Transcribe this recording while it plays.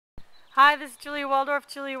Hi, this is Julia Waldorf,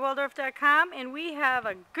 juliawaldorf.com, and we have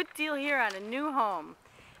a good deal here on a new home.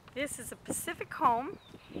 This is a Pacific home,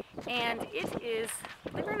 and it is,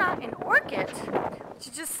 believe it or not, in Orcutt, which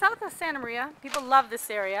is just south of Santa Maria. People love this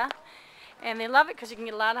area, and they love it because you can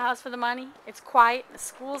get a lot of house for the money. It's quiet. The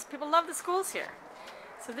schools, people love the schools here.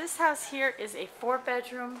 So this house here is a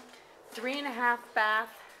 4-bedroom, 3.5 bath,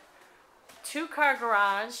 2-car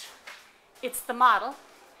garage. It's the model,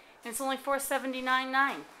 and it's only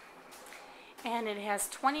 $479.9. And it has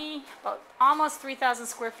about almost 3,000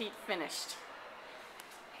 square feet finished.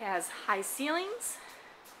 It has high ceilings,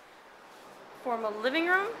 formal living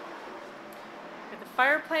room with a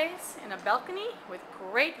fireplace and a balcony with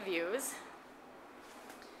great views,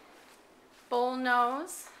 bull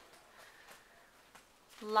nose,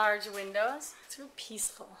 large windows. It's real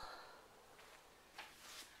peaceful.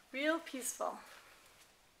 Real peaceful.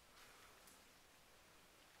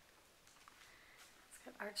 It's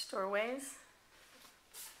got arched doorways.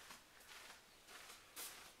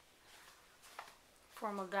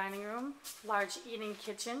 Formal dining room, large eating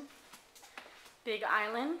kitchen, big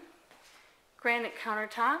island, granite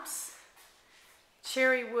countertops,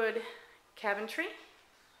 cherry wood cabinetry,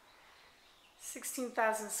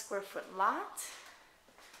 16,000 square foot lot.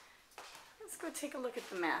 Let's go take a look at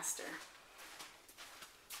the master.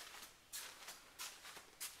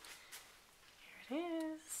 Here it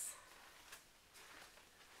is.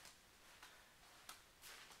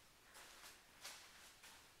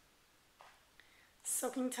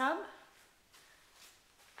 Soaking tub,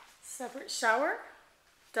 separate shower,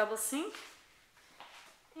 double sink,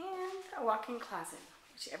 and a walk-in closet,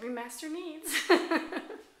 which every master needs.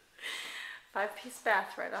 5-piece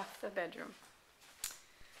bath right off the bedroom.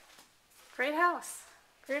 Great house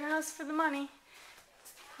for the money.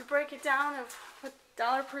 If you break it down of what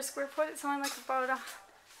dollar per square foot, it's only like about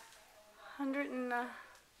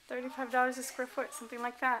 $135 a square foot, something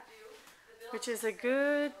like that, which is a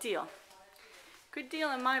good deal. Good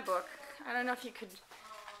deal in my book. I don't know if you could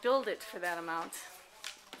build it for that amount.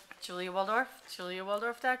 Julia Waldorf,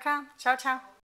 juliawaldorf.com. Ciao, ciao.